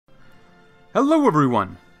Hello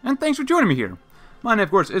everyone, and thanks for joining me here. My name,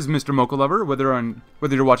 of course, is Mr. Mocha Lover, whether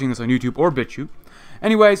you're watching this on YouTube or BitChute.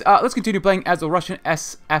 Anyways, let's continue playing as the Russian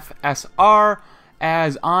SFSR,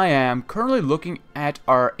 as I am currently looking at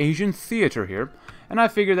our Asian theater here, and I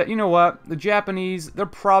figure that, you know what, the Japanese, they're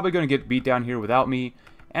probably going to get beat down here without me,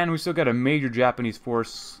 and we still got a major Japanese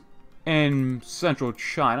force in central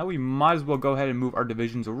China. We might as well go ahead and move our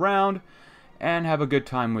divisions around and have a good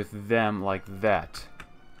time with them like that.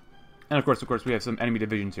 And of course, we have some enemy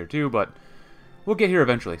divisions here too, but we'll get here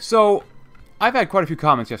eventually. So, I've had quite a few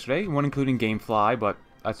comments yesterday, one including Gamefly, but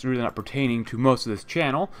that's really not pertaining to most of this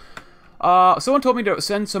channel. Someone told me to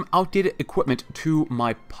send some outdated equipment to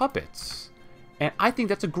my puppets. And I think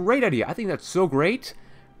that's a great idea. I think that's so great,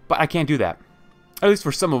 but I can't do that. At least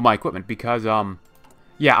for some of my equipment, because,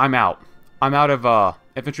 yeah, I'm out. I'm out of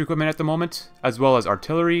infantry equipment at the moment, as well as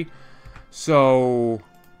artillery. So,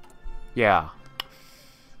 yeah.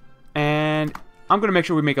 And I'm going to make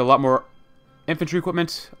sure we make a lot more infantry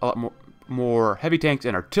equipment, a lot more heavy tanks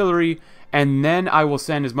and artillery, and then I will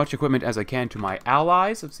send as much equipment as I can to my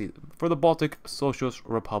allies. Let's see, for the Baltic Socialist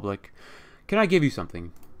Republic. Can I give you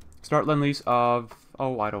something? Start Lend-Lease of,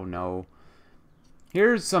 oh, I don't know.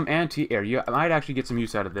 Here's some anti-air. You might actually get some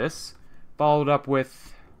use out of this. Followed up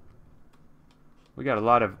with, we got a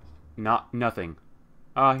lot of nothing.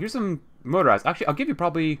 Here's some motorized. Actually, I'll give you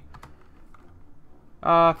probably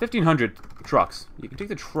 1,500 trucks. You can take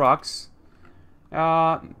the trucks.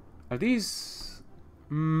 Are these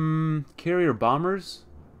carrier bombers?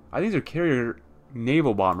 I think these are carrier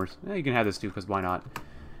naval bombers. Yeah, you can have this too, because why not?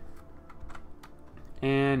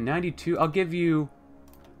 And 92. I'll give you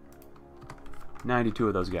 92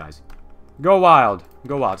 of those guys. Go wild.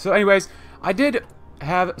 Go wild. So anyways, I did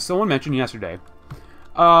have someone mention yesterday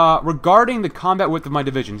regarding the combat width of my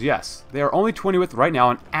divisions. Yes, they are only 20 width right now,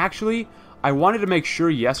 and actually I wanted to make sure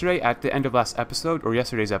yesterday at the end of last episode, or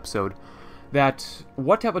yesterday's episode, that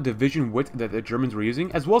what type of division width that the Germans were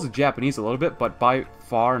using, as well as the Japanese a little bit, but by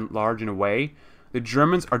far and large in a way, the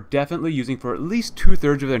Germans are definitely using for at least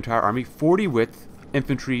 2/3 of their entire army 40 width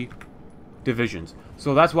infantry divisions.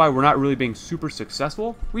 So that's why we're not really being super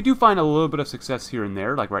successful. We do find a little bit of success here and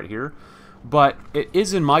there, like right here, but it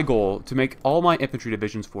is in my goal to make all my infantry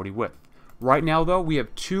divisions 40 width. Right now, though, we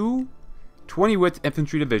have two 20 width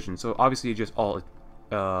infantry divisions, so obviously just all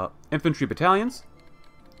infantry battalions.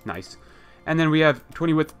 Nice. And then we have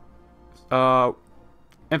 20 width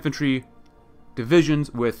infantry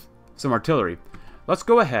divisions with some artillery. Let's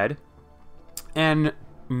go ahead and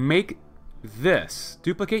make this,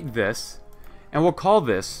 duplicate this, and we'll call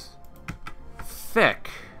this thick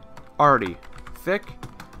arty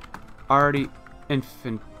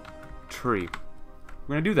infantry.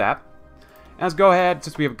 We're going to do that. And let's go ahead,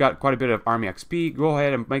 since we have got quite a bit of Army XP, go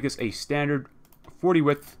ahead and make this a standard 40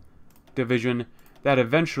 width division that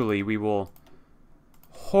eventually we will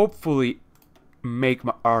hopefully make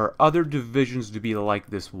our other divisions to be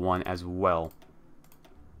like this one as well.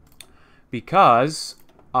 Because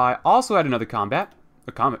I also had another comment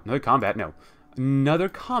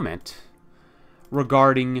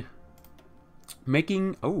regarding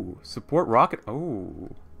making, support rocket,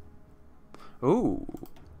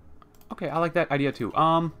 okay, I like that idea too.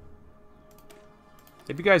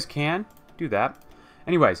 If you guys can, do that.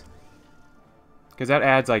 Anyways, because that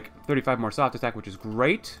adds like 35 more soft attack, which is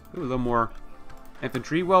great. Ooh, a little more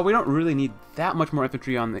infantry. Well, we don't really need that much more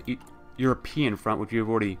infantry on the European front, which you've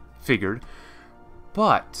already figured.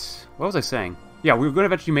 But, what was I saying? Yeah, we're going to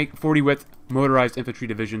eventually make 40 width motorized infantry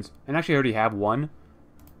divisions, and actually I already have one.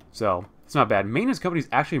 So, it's not bad. Maintenance companies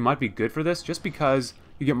actually might be good for this, just because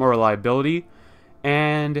you get more reliability,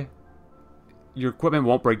 and your equipment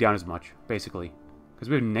won't break down as much, basically. Because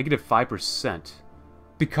we have negative 5%.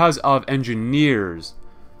 Because of engineers.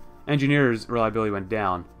 Engineers' reliability went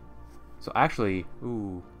down. So actually,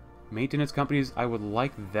 maintenance companies, I would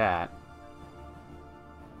like that.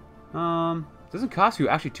 Doesn't cost you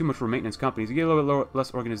actually too much for maintenance companies. You get a little bit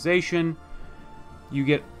less organization. You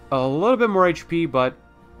get a little bit more HP, but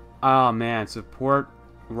oh man, support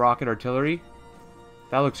rocket artillery.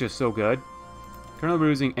 That looks just so good. Currently we're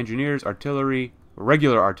using engineers, artillery,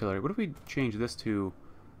 regular artillery. What if we change this to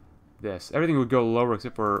this? Everything would go lower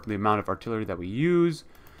except for the amount of artillery that we use.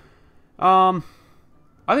 I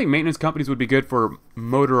think maintenance companies would be good for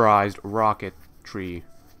motorized rocketry.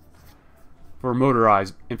 For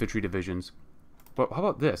motorized infantry divisions. But how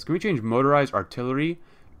about this? Can we change motorized artillery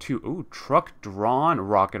to, truck-drawn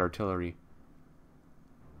rocket artillery?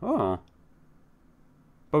 Oh.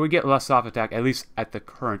 But we get less soft attack, at least at the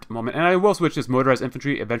current moment. And I will switch this motorized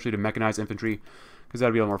infantry eventually to mechanized infantry, because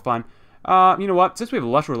that'll be a little more fun. You know what? Since we have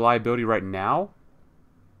less reliability right now,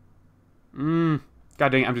 God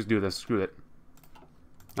dang it, I'm just doing this. Screw it.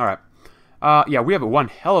 Alright. Yeah, we have one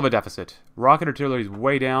hell of a deficit. Rocket artillery is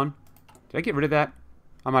way down. Did I get rid of that?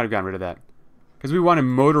 I might have gotten rid of that. Because we wanted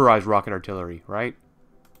motorized rocket artillery, right?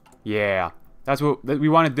 Yeah. That's what... We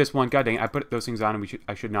wanted this one. God dang it, I put those things on and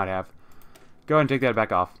I should not have. Go ahead and take that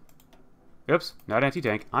back off. Oops, not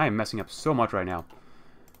anti-tank. I am messing up so much right now.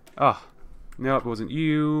 Oh, no, it wasn't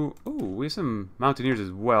you. Ooh, we have some mountaineers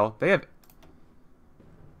as well. They have...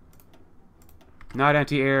 Not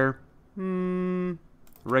anti-air.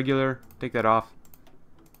 Regular. Take that off.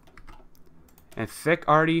 And thick,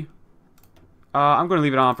 arty. I'm going to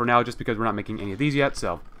leave it on for now just because we're not making any of these yet,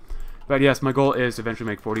 so... But yes, my goal is to eventually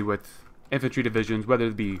make 40 with infantry divisions, whether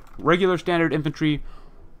it be regular standard infantry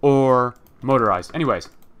or motorized. Anyways,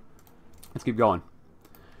 let's keep going.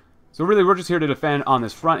 So really, we're just here to defend on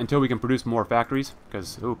this front until we can produce more factories,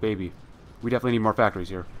 because, oh baby, we definitely need more factories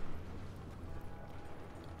here.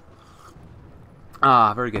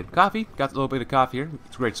 Ah, very good. Coffee. Got a little bit of coffee here.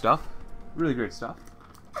 It's great stuff. Really great stuff.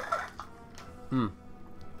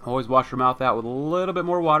 Always wash your mouth out with a little bit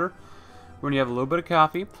more water when you have a little bit of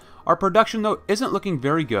coffee. Our production, though, isn't looking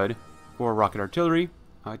very good for rocket artillery.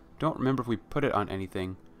 I don't remember if we put it on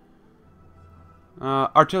anything.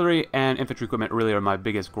 Artillery and infantry equipment really are my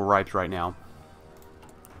biggest gripes right now.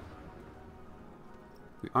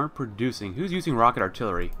 We aren't producing. Who's using rocket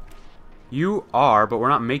artillery? You are, but we're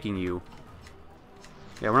not making you.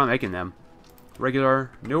 Yeah, we're not making them.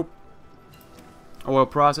 Regular, nope. Oil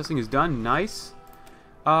processing is done, nice.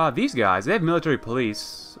 These guys, they have military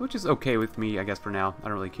police, which is okay with me, I guess, for now. I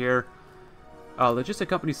don't really care. Logistic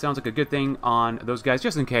company sounds like a good thing on those guys,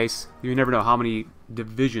 just in case. You never know how many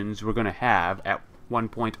divisions we're going to have at one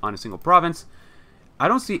point on a single province. I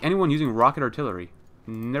don't see anyone using rocket artillery.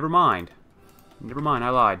 Never mind. Never mind, I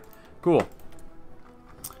lied. Cool.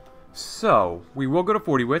 So, we will go to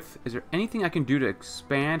 40 width. Is there anything I can do to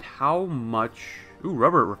expand how much... Ooh,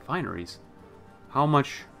 rubber refineries. How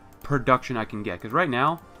much production I can get. Because right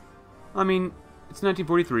now, I mean, it's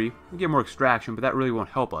 1943. We get more extraction, but that really won't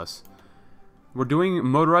help us. We're doing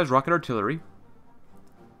motorized rocket artillery.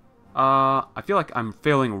 I feel like I'm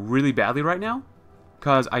failing really badly right now.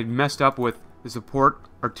 Because I messed up with the support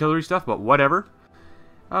artillery stuff, but whatever.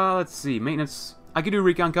 Let's see. Maintenance. I could do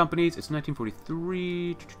recon companies. It's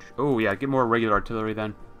 1943. Oh, yeah. Get more regular artillery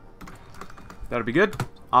then. That'll be good.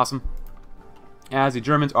 Awesome. As the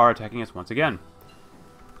Germans are attacking us once again.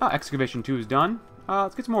 Excavation 2 is done.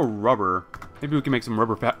 Let's get some more rubber. Maybe we can make some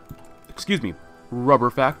rubber rubber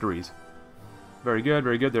factories. Very good,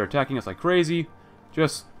 very good. They're attacking us like crazy.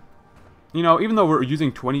 Just, you know, even though we're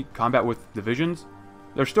using 20 combat with divisions,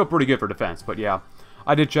 they're still pretty good for defense. But yeah,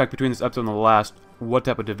 I did check between this episode and the last what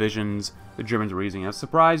type of divisions the Germans were using. I was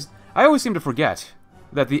surprised. I always seem to forget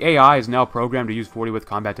that the AI is now programmed to use 40 with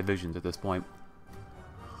combat divisions at this point.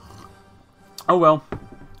 Oh well.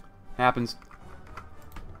 Happens.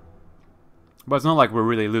 But it's not like we're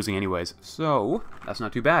really losing anyways. So, that's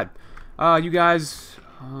not too bad. You guys...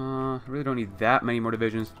 really don't need that many more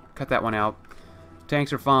divisions. Cut that one out.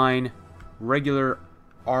 Tanks are fine. Regular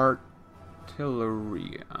artillery.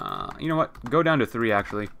 You know what? Go down to 3,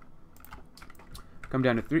 actually. Come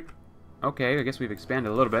down to 3. Okay, I guess we've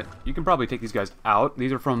expanded a little bit. You can probably take these guys out.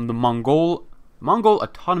 These are from the Mongol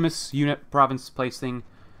Autonomous Unit Province place thing.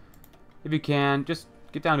 If you can, just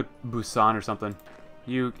get down to Busan or something.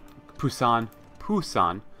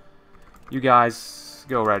 Pusan. You guys,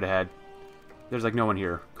 go right ahead. There's like no one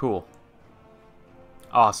here. Cool.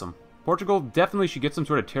 Awesome. Portugal definitely should get some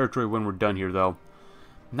sort of territory when we're done here, though.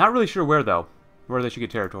 Not really sure where, though. Where they should get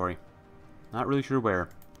territory. Not really sure where.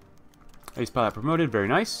 Ace pilot promoted. Very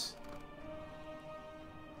nice.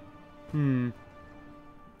 Oh,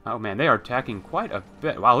 man. They are attacking quite a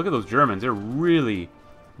bit. Wow, look at those Germans. They're really,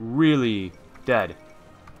 really dead.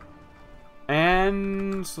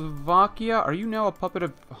 And Slovakia, are you now a puppet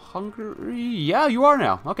of Hungary? Yeah, you are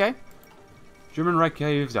now. Okay. German Reich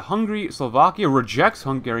gives to Hungary. Slovakia rejects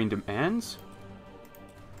Hungarian demands.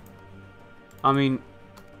 I mean,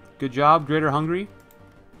 good job, Greater Hungary.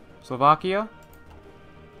 Slovakia.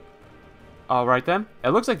 Alright then. It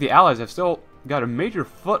looks like the Allies have still got a major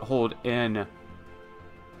foothold in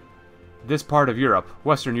this part of Europe,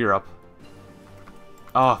 Western Europe.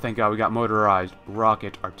 Oh, thank God we got motorized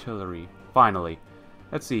rocket artillery. Finally.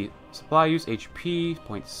 Let's see. Supply use, HP,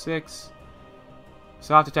 0.6.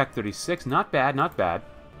 Soft attack, 36. Not bad, not bad.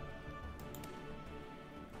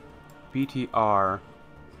 BTR.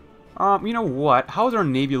 You know what? How's our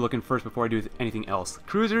Navy looking first before I do anything else?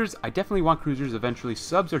 Cruisers. I definitely want cruisers eventually.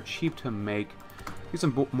 Subs are cheap to make. Get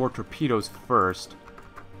some more torpedoes first.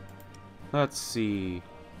 Let's see.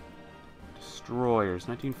 Destroyers.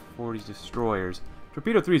 1940s destroyers.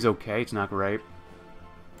 Torpedo 3 is okay. It's not great.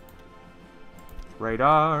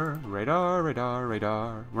 Radar. Radar. Radar.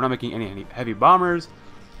 Radar. We're not making any heavy bombers.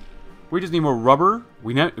 We just need more rubber.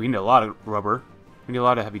 We need a lot of rubber. We need a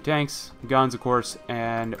lot of heavy tanks, guns, of course,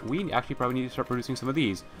 and we actually probably need to start producing some of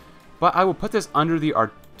these. But I will put this under the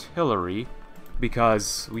artillery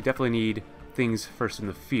because we definitely need things first in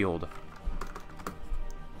the field.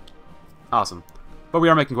 Awesome. But we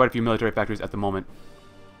are making quite a few military factories at the moment.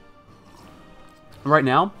 Right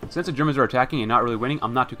now, since the Germans are attacking and not really winning,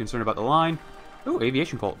 I'm not too concerned about the line. Ooh,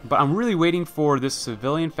 aviation cult. But I'm really waiting for this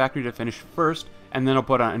civilian factory to finish first, and then I'll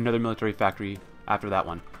put on another military factory after that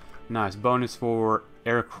one. Nice. Bonus for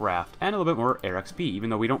aircraft, and a little bit more air XP, even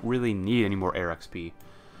though we don't really need any more air XP.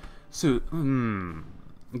 So, do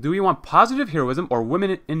we want positive heroism or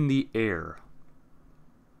women in the air?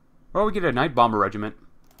 Or we get a night bomber regiment.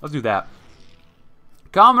 Let's do that.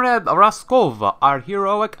 Comrade Raskova, our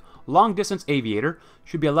heroic long-distance aviator,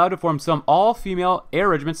 should be allowed to form some all-female air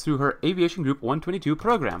regiments through her Aviation Group 122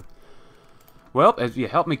 program. Well, if you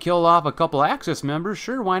help me kill off a couple Axis members,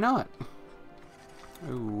 sure, why not?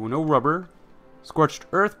 Ooh, no rubber. Scorched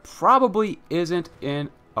Earth probably isn't in...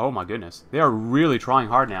 Oh my goodness. They are really trying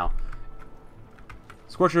hard now.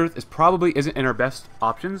 Scorched Earth probably isn't in our best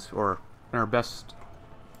options, or in our best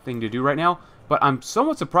thing to do right now. But I'm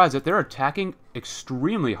somewhat surprised that they're attacking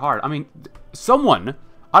extremely hard. I mean, someone...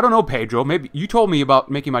 I don't know, Pedro. Maybe you told me about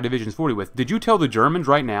making my divisions 40 width. Did you tell the Germans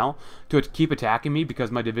right now to keep attacking me because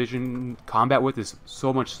my division combat width is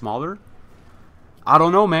so much smaller? I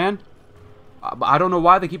don't know, man. I don't know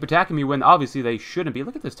why they keep attacking me when obviously they shouldn't be.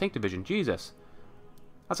 Look at this tank division. Jesus.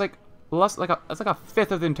 That's like less like that's like a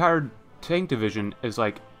fifth of the entire tank division is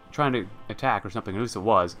like trying to attack or something. At least it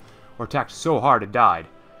was, or attacked so hard it died.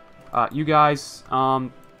 You guys,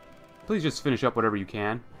 please just finish up whatever you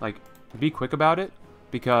can. Like, be quick about it.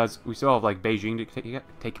 Because we still have, like, Beijing to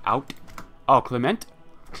take out. Oh, Clement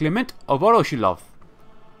Voroshilov.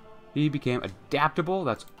 He became adaptable.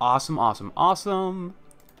 That's awesome, awesome, awesome.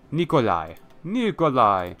 Nikolai. You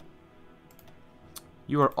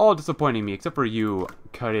are all disappointing me, except for you,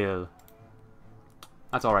 Kirill.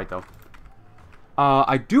 That's alright, though.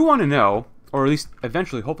 I do want to know, or at least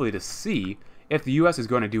eventually, hopefully, to see, if the U.S. is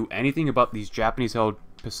going to do anything about these Japanese-held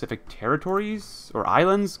Pacific territories or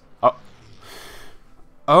islands.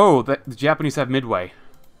 Oh, the Japanese have Midway.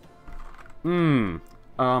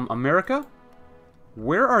 America?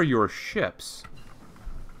 Where are your ships?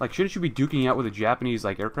 Like, shouldn't you be duking out with the Japanese,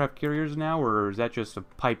 like, aircraft carriers now, or is that just a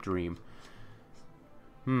pipe dream?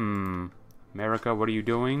 America, what are you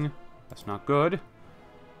doing? That's not good.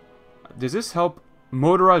 Does this help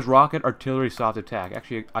motorized rocket artillery soft attack?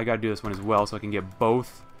 Actually, I gotta do this one as well so I can get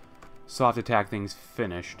both soft attack things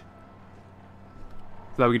finished.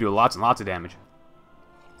 So that we can do lots and lots of damage.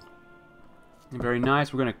 Very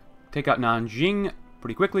nice. We're going to take out Nanjing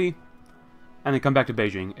pretty quickly. And then come back to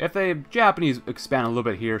Beijing. If the Japanese expand a little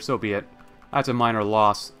bit here, so be it. That's a minor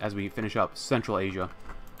loss as we finish up Central Asia.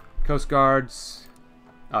 Coast Guards.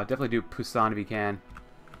 Definitely do Pusan if you can.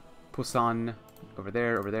 Pusan. Over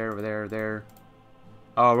there, over there, over there, there.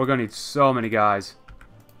 Oh, we're going to need so many guys.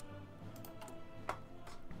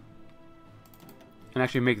 And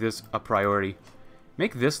actually make this a priority.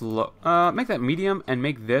 Make this low. Make that medium and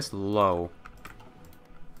make this low.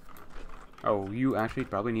 Oh, you actually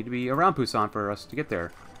probably need to be around Pusan for us to get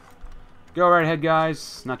there. Go right ahead,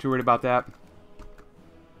 guys. Not too worried about that.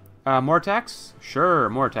 More attacks? Sure,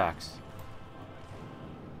 more attacks.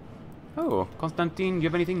 Oh, Konstantin, do you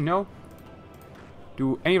have anything? No?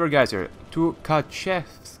 Do any of our guys here? To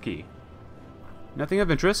Kachevsky. Nothing of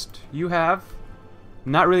interest. You have...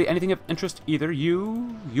 Not really anything of interest either.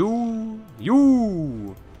 You,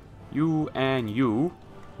 and you.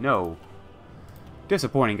 No.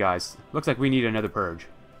 Disappointing, guys. Looks like we need another purge.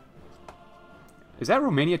 Is that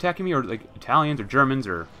Romania attacking me, or like Italians or Germans,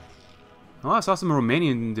 or... Oh, I saw some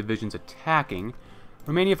Romanian divisions attacking.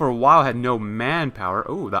 Romania for a while had no manpower.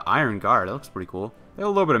 Oh, the Iron Guard. That looks pretty cool. They have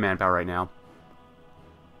a little bit of manpower right now.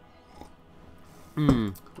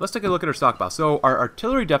 Let's take a look at our stockpile. So our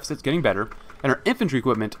artillery deficit's getting better, and our infantry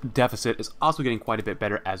equipment deficit is also getting quite a bit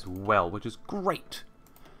better as well, which is great.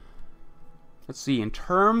 Let's see, in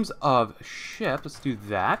terms of ship, let's do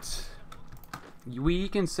that. We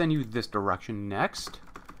can send you this direction next.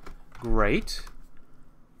 Great.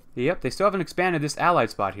 Yep, they still haven't expanded this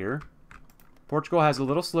allied spot here. Portugal has a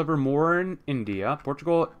little sliver more in India.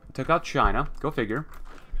 Portugal took out China. Go figure.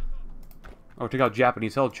 Or took out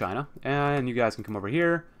Japanese-held China. And you guys can come over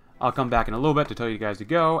here. I'll come back in a little bit to tell you guys to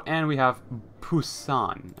go. And we have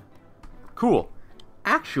Pusan. Cool.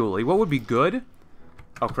 Actually, what would be good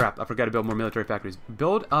Oh crap, I forgot to build more military factories.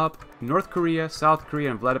 Build up North Korea, South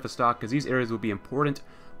Korea, and Vladivostok, because these areas will be important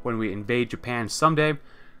when we invade Japan someday.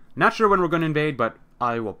 Not sure when we're going to invade, but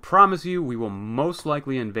I will promise you we will most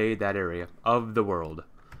likely invade that area of the world.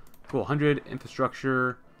 Cool, 100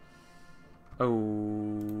 infrastructure. Oh,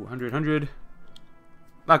 100.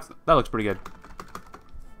 That looks pretty good.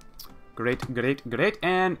 Great.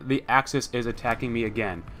 And the Axis is attacking me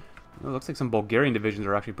again. It looks like some Bulgarian divisions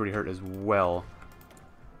are actually pretty hurt as well.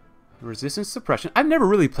 Resistance suppression. I've never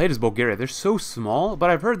really played as Bulgaria. They're so small, but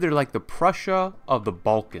I've heard they're like the Prussia of the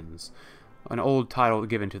Balkans. An old title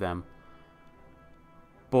given to them.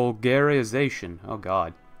 Bulgarization. Oh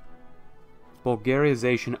god.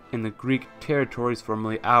 Bulgarization in the Greek territories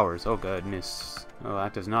formerly ours. Oh goodness. Oh,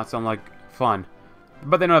 that does not sound like fun.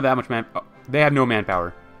 But they don't have that much they have no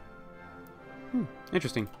manpower.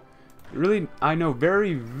 Interesting. Really, I know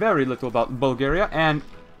very, very little about Bulgaria, and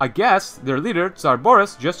I guess their leader, Tsar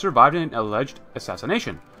Boris, just survived an alleged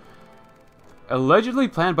assassination. Allegedly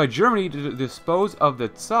planned by Germany to dispose of the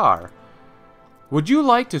Tsar. Would you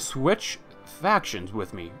like to switch factions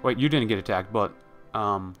with me? Wait, you didn't get attacked, but,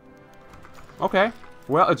 okay.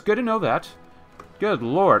 Well, it's good to know that. Good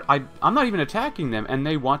lord, I'm not even attacking them, and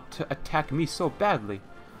they want to attack me so badly.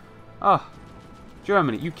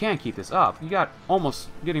 Germany, you can't keep this up. You got almost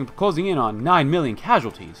closing in on 9 million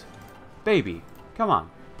casualties. Baby, come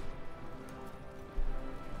on.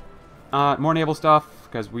 More naval stuff,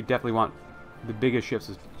 because we definitely want the biggest ships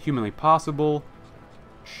as humanly possible.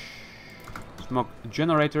 Smoke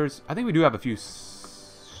generators. I think we do have a few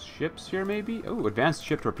ships here, maybe? Oh, advanced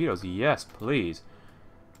ship torpedoes. Yes, please.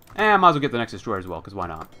 And I might as well get the next destroyer as well, because why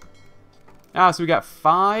not? So we got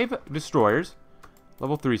 5 destroyers.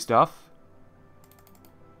 Level 3 stuff.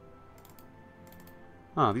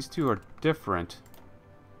 Oh, these two are different.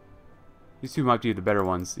 These two might be the better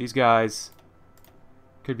ones. These guys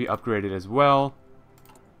could be upgraded as well.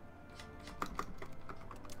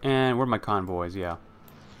 And where are my convoys? Yeah.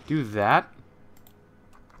 Do that.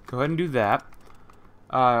 Go ahead and do that.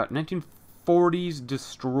 1940s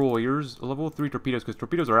destroyers. Level 3 torpedoes, because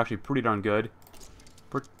torpedoes are actually pretty darn good.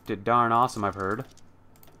 Pretty darn awesome, I've heard.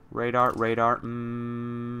 Radar.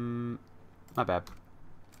 Not bad.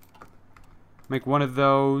 Make one of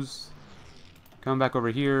those. Come back over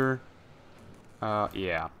here.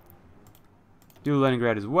 Yeah. Do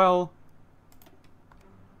Leningrad as well.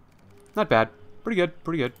 Not bad. Pretty good.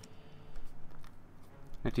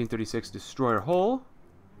 1936 destroyer hull.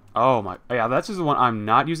 Oh my. Yeah, that's just the one I'm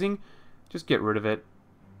not using. Just get rid of it.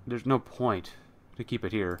 There's no point to keep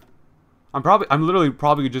it here. I'm literally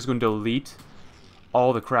probably just going to delete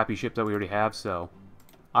all the crappy ships that we already have, so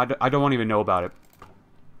I don't want to even know about it.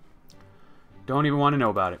 Don't even want to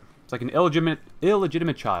know about it. It's like an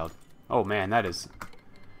illegitimate child. Oh man, that is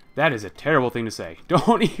a terrible thing to say.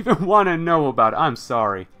 Don't even want to know about it. I'm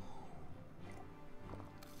sorry.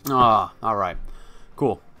 Alright.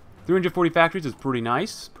 Cool. 340 factories is pretty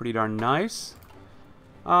nice. Pretty darn nice.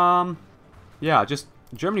 Yeah, just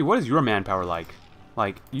Germany, what is your manpower like?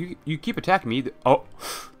 Like, you keep attacking me. Oh.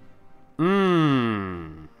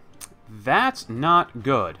 That's not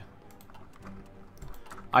good.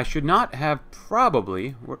 I should not have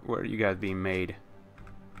probably... Where are you guys being made?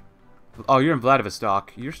 Oh, you're in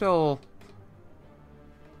Vladivostok. You're still...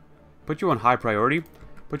 Put you on high priority.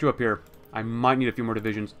 Put you up here. I might need a few more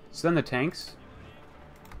divisions. Send the tanks.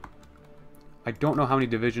 I don't know how many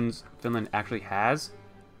divisions Finland actually has.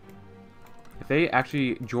 If they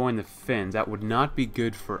actually join the Finns, that would not be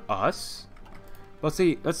good for us. Let's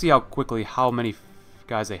see how many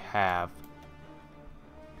guys they have.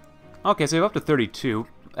 Okay, so they have up to 32.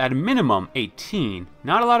 At a minimum, 18.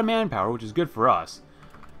 Not a lot of manpower, which is good for us.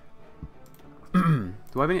 Do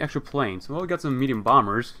I have any extra planes? Well, we got some medium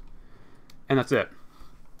bombers. And that's it.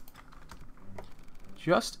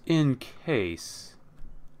 Just in case,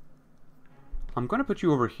 I'm going to put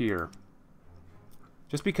you over here.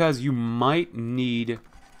 Just because you might need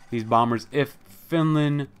these bombers if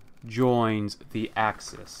Finland joins the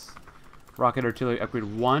Axis. Rocket artillery upgrade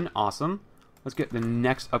 1. Awesome. Let's get the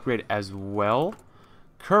next upgrade as well.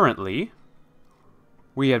 Currently,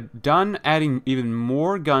 we have done adding even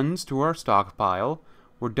more guns to our stockpile.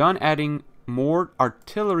 We're done adding more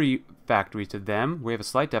artillery factories to them. We have a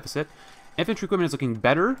slight deficit. Infantry equipment is looking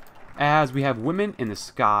better as we have women in the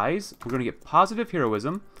skies. We're going to get positive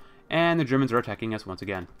heroism, and the Germans are attacking us once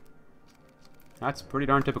again. That's pretty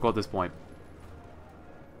darn typical at this point.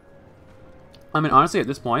 I mean, honestly, at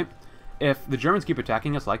this point, if the Germans keep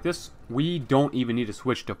attacking us like this, we don't even need to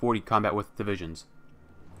switch to 40 combat with divisions.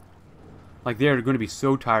 Like, they're going to be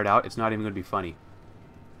so tired out, it's not even going to be funny.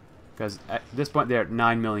 Because at this point, they're at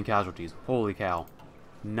 9 million casualties. Holy cow.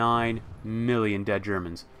 9 million dead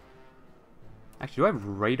Germans. Actually, do I have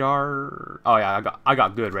radar? Oh yeah, I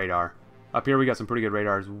got good radar. Up here we got some pretty good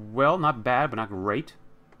radar as well. Not bad, but not great.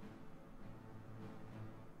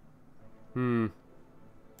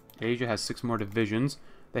 Asia has 6 more divisions.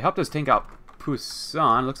 They helped us take out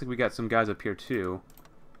Pusan. Looks like we got some guys up here too.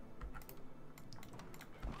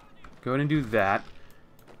 Go ahead and do that.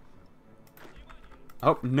 I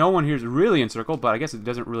hope no one here is really encircled, but I guess it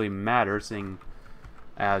doesn't really matter, seeing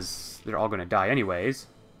as they're all going to die anyways.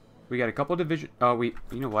 We got a couple divisions. Oh, you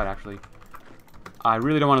know what, actually? I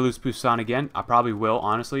really don't want to lose Pusan again. I probably will,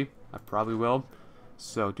 honestly. I probably will.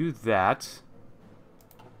 So, do that.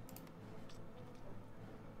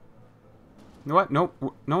 You know what?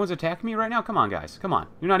 No one's attacking me right now? Come on, guys. Come on.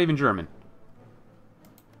 You're not even German.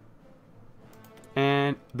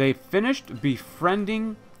 And they finished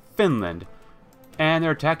befriending Finland. And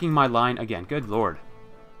they're attacking my line again. Good lord.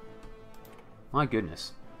 My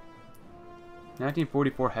goodness.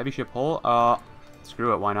 1944 heavy ship hull.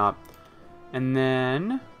 Screw it. Why not? And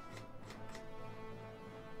then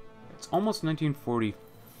it's almost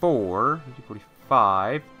 1944.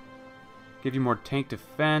 1945. Give you more tank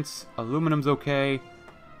defense. Aluminum's okay.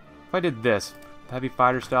 If I did this, heavy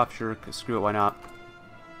fighter stuff, sure. Screw it. Why not?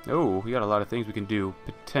 Oh, we got a lot of things we can do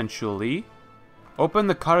potentially. Open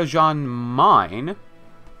the Karajan mine.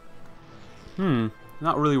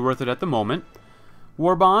 Not really worth it at the moment.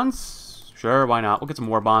 War bonds? Sure, why not? We'll get some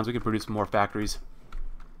war bonds. We can produce some more factories.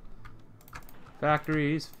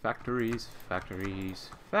 Factories, factories, factories,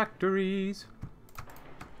 factories.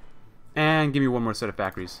 And give me one more set of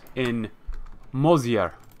factories in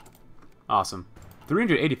Mosier. Awesome.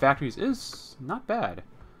 380 factories is not bad.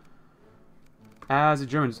 As the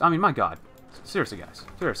Germans, I mean, my god. Seriously, guys.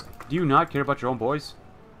 Seriously. Do you not care about your own boys?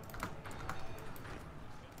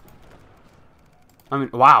 I mean,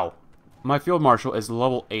 wow. My field marshal is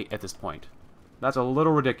level 8 at this point. That's a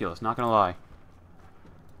little ridiculous, not gonna lie.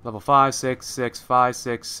 Level 5, 6, 6, 5,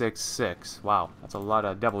 6, 6, 6. Wow, that's a lot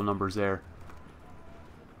of devil numbers there.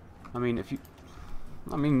 I mean, if you...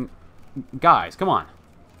 I mean, guys, come on.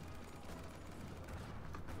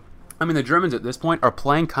 I mean, the Germans at this point are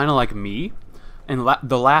playing kind of like me in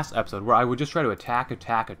the last episode, where I would just try to attack,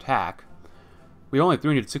 attack, attack. We only had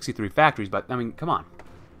 363 factories, but, I mean, come on.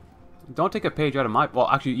 Don't take a page out of my... Well,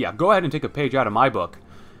 actually, yeah, go ahead and take a page out of my book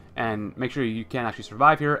and make sure you can actually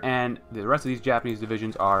survive here, and the rest of these Japanese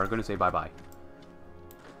divisions are going to say bye-bye.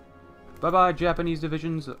 Bye-bye, Japanese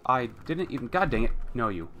divisions. I didn't even... God dang it. No,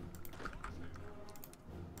 you.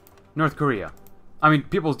 North Korea. I mean,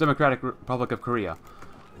 People's Democratic Republic of Korea.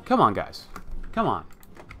 Come on, guys. Come on.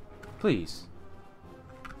 Please.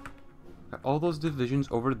 Got all those divisions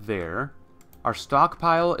over there. Our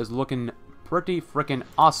stockpile is looking pretty frickin'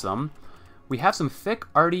 awesome. We have some thick,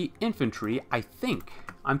 arty infantry, I think.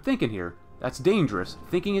 I'm thinking here. That's dangerous.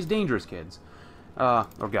 Thinking is dangerous, kids.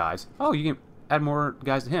 Or guys. Oh, you can add more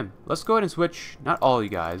guys to him. Let's go ahead and switch, not all you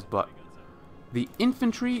guys, but the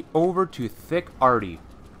infantry over to thick, arty.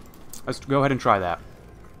 Let's go ahead and try that.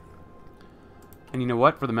 And you know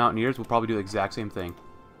what? For the Mountaineers, we'll probably do the exact same thing.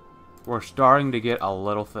 We're starting to get a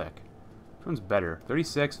little thick. Which one's better?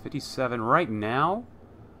 36, 57 right now.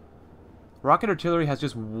 Rocket artillery has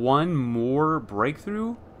just one more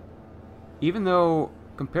breakthrough. Even though,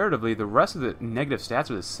 comparatively, the rest of the negative stats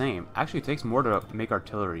are the same. Actually, it takes more to make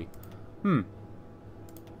artillery.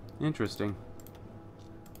 Interesting.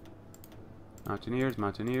 Mountaineers,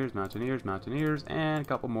 Mountaineers, Mountaineers, Mountaineers, and a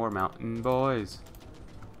couple more mountain boys.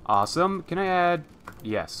 Awesome. Can I add...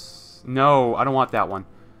 Yes. No, I don't want that one.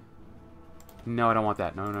 No, I don't want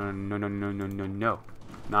that. No, no, no, no, no, no, no, no.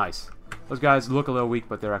 Nice. Those guys look a little weak,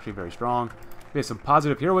 but they're actually very strong. We have some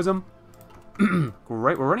positive heroism.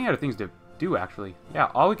 Great. We're running out of things to do, actually.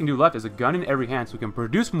 Yeah, all we can do left is a gun in every hand, so we can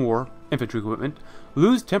produce more infantry equipment,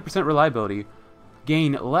 lose 10% reliability,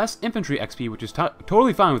 gain less infantry XP, which is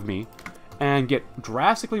totally fine with me, and get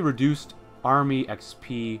drastically reduced army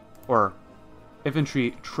XP, or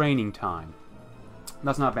infantry training time.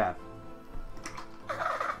 That's not bad.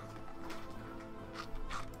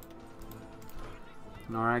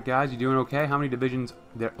 Alright, guys, you doing okay? How many divisions?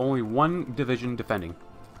 There's only one division defending.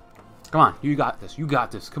 Come on, you got this. You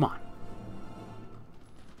got this. Come on.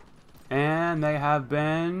 And they have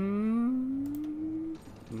been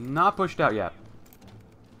not pushed out yet.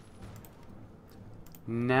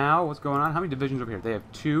 Now, what's going on? How many divisions over here? They have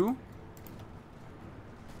 2.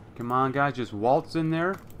 Come on, guys, just waltz in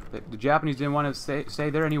there. The Japanese didn't want to stay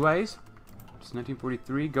there anyways. It's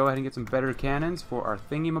 1943. Go ahead and get some better cannons for our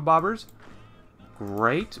thingy-mabobbers.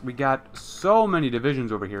 Great. We got so many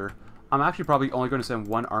divisions over here. I'm actually probably only going to send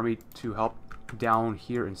one army to help down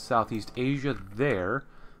here in Southeast Asia there.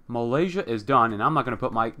 Malaysia is done, and I'm not going to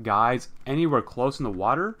put my guys anywhere close in the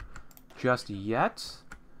water just yet.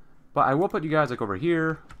 But I will put you guys like over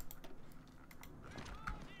here.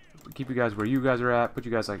 Keep you guys where you guys are at. Put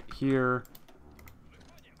you guys like here.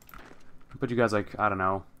 Put you guys like, I don't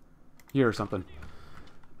know, here or something.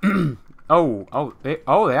 They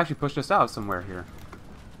actually pushed us out somewhere here.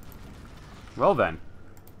 Well then.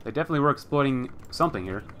 They definitely were exploiting something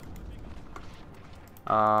here.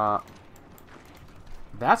 That's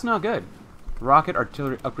not good. Rocket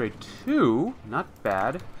artillery upgrade 2. Not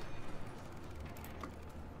bad.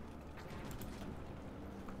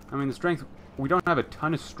 I mean, the strength... We don't have a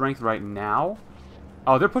ton of strength right now.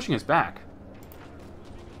 Oh, they're pushing us back.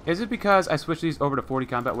 Is it because I switched these over to 40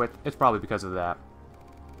 combat width? It's probably because of that.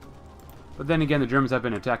 But then again, the Germans have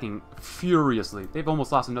been attacking furiously. They've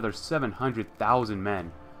almost lost another 700,000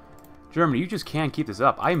 men. Germany, you just can't keep this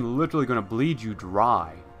up. I'm literally going to bleed you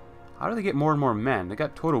dry. How do they get more and more men? They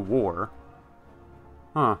got total war.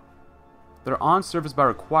 Huh. They're on service by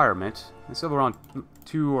requirement. They still have around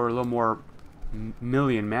 2 or a little more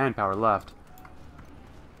million manpower left.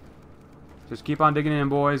 Just keep on digging in,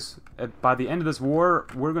 boys. By the end of this war,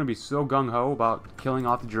 we're going to be so gung-ho about killing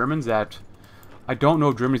off the Germans that I don't know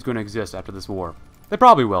if Germany's going to exist after this war. They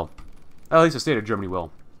probably will. At least the state of Germany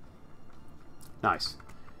will. Nice.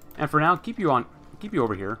 And for now, keep you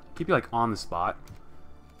over here. Keep you like on the spot.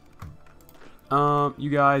 You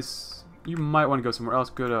guys, you might want to go somewhere else.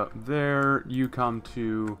 Go to there. You come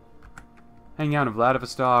to hang out in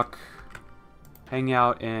Vladivostok. Hang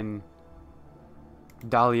out in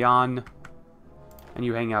Dalian. And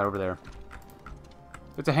you hang out over there.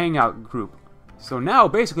 It's a hangout group. So now,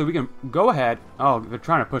 basically, we can go ahead... Oh, they're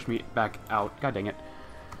trying to push me back out. God dang it.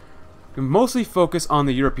 We can mostly focus on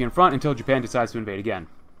the European front until Japan decides to invade again.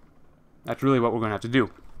 That's really what we're going to have to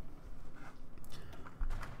do.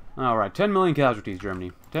 Alright, 10 million casualties,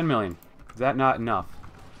 Germany. 10 million. Is that not enough?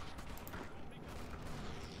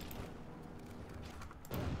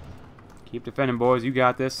 Keep defending, boys. You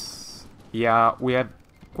got this. Yeah, we have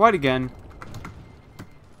quite again...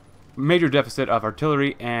 major deficit of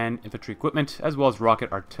artillery and infantry equipment, as well as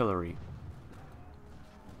rocket artillery.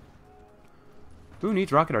 Who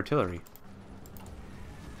needs rocket artillery?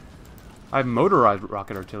 I have motorized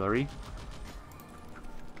rocket artillery.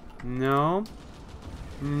 No.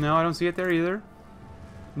 No, I don't see it there either.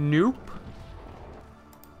 Nope.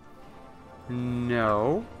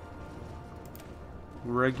 No.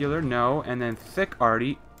 Regular, no. And then thick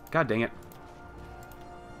arty. God dang it.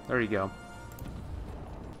 There you go.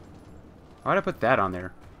 Why'd I put that on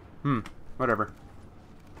there? Whatever.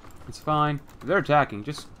 It's fine. They're attacking.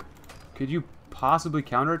 Just... Could you possibly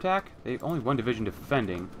counterattack? They have only one division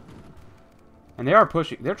defending. And they are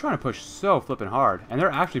pushing... They're trying to push so flippin' hard. And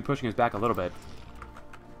they're actually pushing us back a little bit.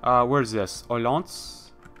 Where's this? Olance?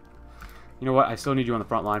 You know what? I still need you on the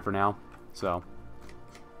front line for now. So.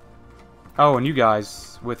 Oh, and you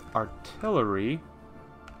guys with artillery.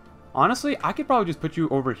 Honestly, I could probably just put you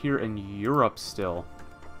over here in Europe still.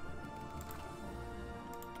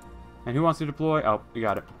 And who wants to deploy? Oh, you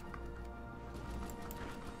got it.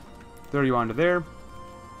 30 onto there.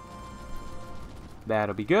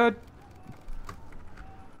 That'll be good.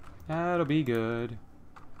 That'll be good.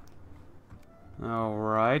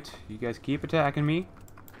 Alright. You guys keep attacking me.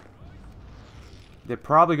 They're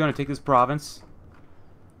probably going to take this province.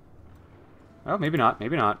 Oh, maybe not.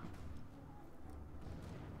 Maybe not.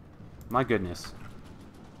 My goodness.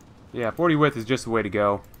 Yeah, 40 width is just the way to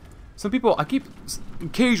go. Some people, I keep,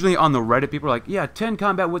 occasionally on the Reddit, people are like, yeah, 10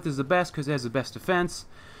 combat width is the best because it has the best defense.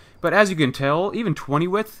 But as you can tell, even 20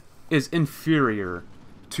 width is inferior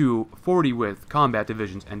to 40 width combat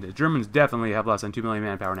divisions. And the Germans definitely have less than 2 million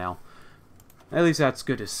manpower now. At least that's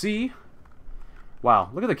good to see. Wow,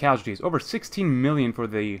 look at the casualties. Over 16 million for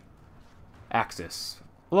the Axis.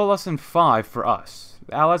 A little less than 5 for us.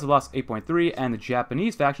 The Allies have lost 8.3, and the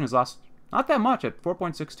Japanese faction has lost not that much at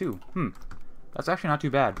 4.62. That's actually not too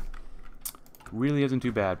bad. Really isn't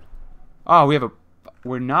too bad. Oh,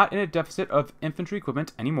 we're not in a deficit of infantry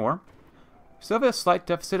equipment anymore. We still have a slight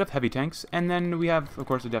deficit of heavy tanks, and then we have, of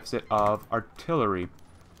course, a deficit of artillery.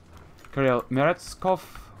 Kirill Meretskov,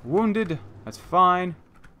 wounded. That's fine.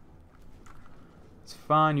 It's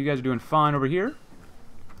fine. You guys are doing fine over here.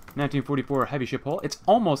 1944 heavy ship hull. It's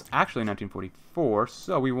almost actually 1944,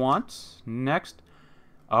 so we want next.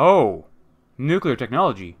 Oh, nuclear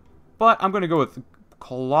technology. But I'm going to go with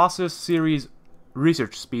Colossus series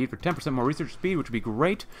research speed for 10% more research speed, which would be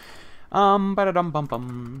great. More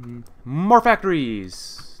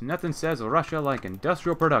factories. Nothing says Russia like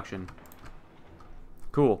industrial production.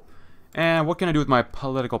 Cool. And what can I do with my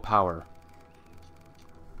political power?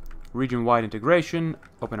 Region-wide integration.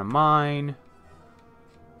 Open a mine.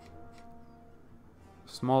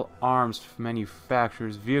 Small arms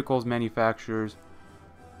manufacturers. Vehicles manufacturers.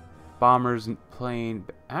 Bombers and plane.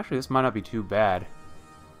 Actually, this might not be too bad.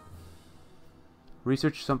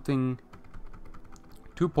 Research something.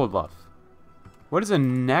 Tupolev. What is the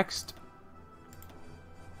next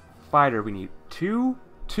fighter we need? 2-2.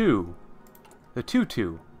 The 2-2.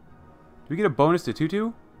 Do we get a bonus to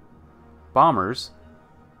 2-2? Bombers.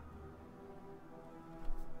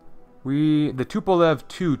 The Tupolev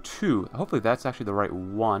 2-2. Hopefully that's actually the right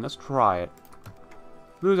one. Let's try it.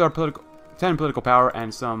 Lose our 10 political power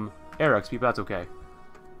and some air XP, but that's okay.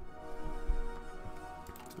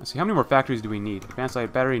 Let's see, how many more factories do we need? Advanced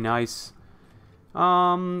light battery, nice.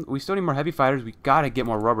 We still need more heavy fighters. We gotta get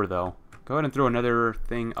more rubber, though. Go ahead and throw another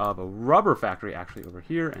thing of a rubber factory, actually, over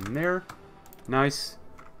here and there. Nice.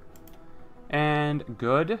 And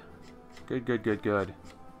good. Good.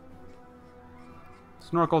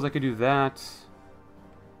 Snorkels, I could do that.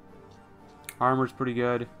 Armor's pretty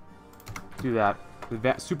good. Do that.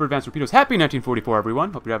 Super advanced torpedoes. Happy 1944,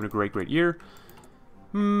 everyone. Hope you're having a great year.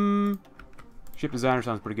 Ship designer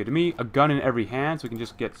sounds pretty good to me. A gun in every hand, so we can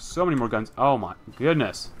just get so many more guns. Oh my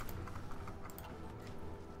goodness.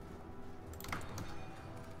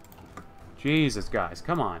 Jesus, guys.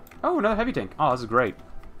 Come on. Oh, another heavy tank. Oh, this is great.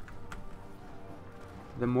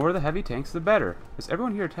 The more the heavy tanks, the better. Is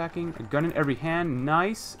everyone here attacking? A gun in every hand.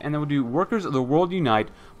 Nice. And then we'll do Workers of the World Unite.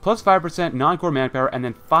 Plus 5% non-core manpower. And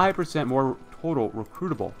then 5% more total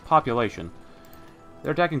recruitable population.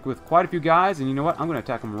 They're attacking with quite a few guys. And you know what? I'm going to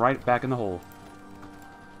attack them right back in the hole.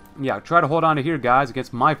 Yeah, try to hold on to here, guys,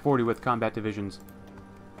 against my 40 with combat divisions.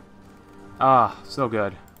 Ah, so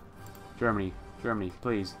good. Germany,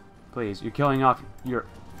 please. Please. You're killing off your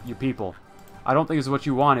people. I don't think this is what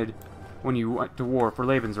you wanted when you went to war for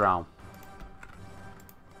Lebensraum.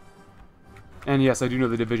 And yes, I do know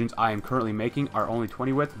the divisions I am currently making are only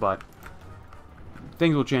 20 width, but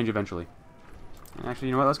things will change eventually. And actually,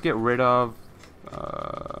 you know what? Let's get rid of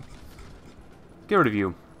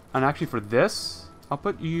you. And actually, for this, I'll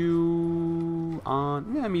put you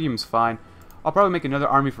on. Yeah, medium's fine. I'll probably make another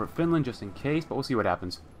army for Finland just in case, but we'll see what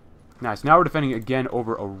happens. Nice. Now we're defending again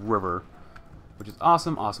over a river, which is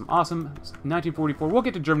awesome. 1944. We'll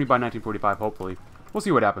get to Germany by 1945, hopefully. We'll see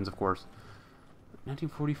what happens, of course.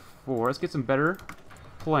 1944. Let's get some better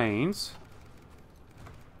planes.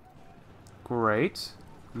 Great.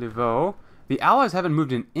 Livo. The Allies haven't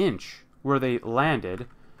moved an inch where they landed.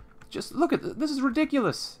 Just look at this. This is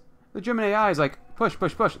ridiculous. The German AI is like, push.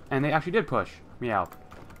 And they actually did push me out.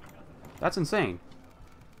 That's insane.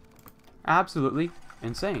 Absolutely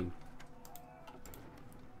insane.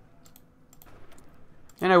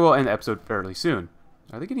 And I will end the episode fairly soon.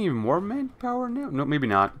 Are they getting even more manpower now? No, maybe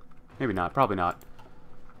not. Maybe not. Probably not.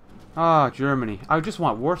 Ah, Germany. I just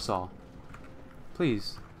want Warsaw.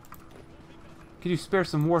 Please. Could you spare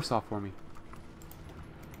some Warsaw for me?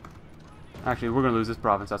 Actually, we're going to lose this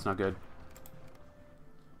province. That's not good.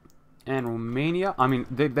 And Romania. I mean,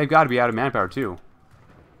 they've got to be out of manpower, too.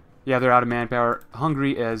 Yeah, they're out of manpower.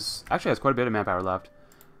 Hungary actually has quite a bit of manpower left.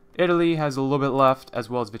 Italy has a little bit left, as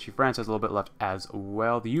well as Vichy France has a little bit left as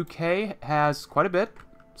well. The UK has quite a bit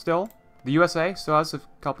still. The USA still has a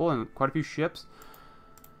couple and quite a few ships.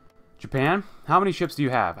 Japan, how many ships do you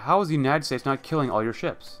have? How is the United States not killing all your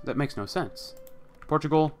ships? That makes no sense.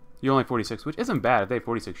 Portugal, you only have 46, which isn't bad if they have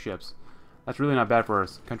 46 ships. That's really not bad for a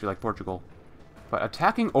country like Portugal. But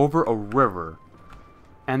attacking over a river,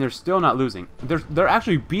 and they're still not losing. They're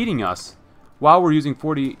actually beating us while we're using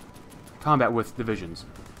 40 combat with divisions.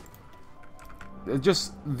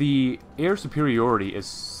 Just the air superiority is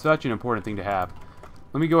such an important thing to have.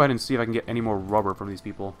 Let me go ahead and see if I can get any more rubber from these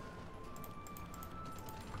people.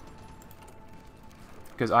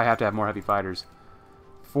 Because I have to have more heavy fighters.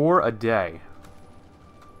 4 a day.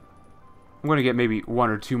 I'm going to get maybe 1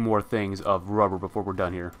 or 2 more things of rubber before we're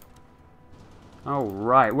done here.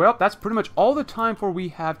 Alright, well, that's pretty much all the time for we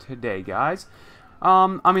have today, guys.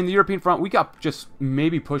 I mean, the European front, we got just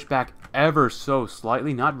maybe pushed back ever so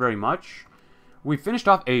slightly, not very much. We finished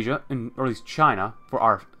off Asia, or at least China, for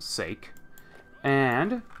our sake.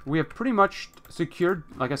 And we have pretty much secured,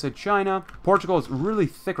 like I said, China. Portugal is really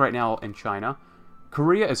thick right now in China.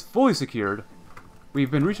 Korea is fully secured. We've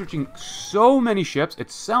been researching so many ships. It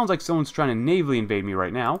sounds like someone's trying to navally invade me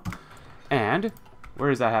right now. And where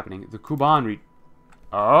is that happening? The Kuban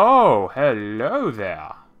Oh, hello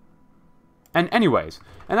there. And anyways,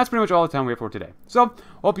 and that's pretty much all the time we have for today. So,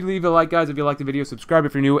 hope you leave a like, guys, if you like the video, subscribe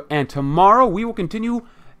if you're new, and tomorrow we will continue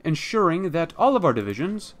ensuring that all of our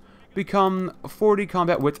divisions become 40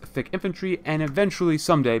 combat width thick infantry, and eventually,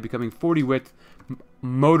 someday, becoming 40 width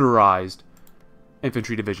motorized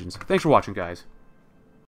infantry divisions. Thanks for watching, guys.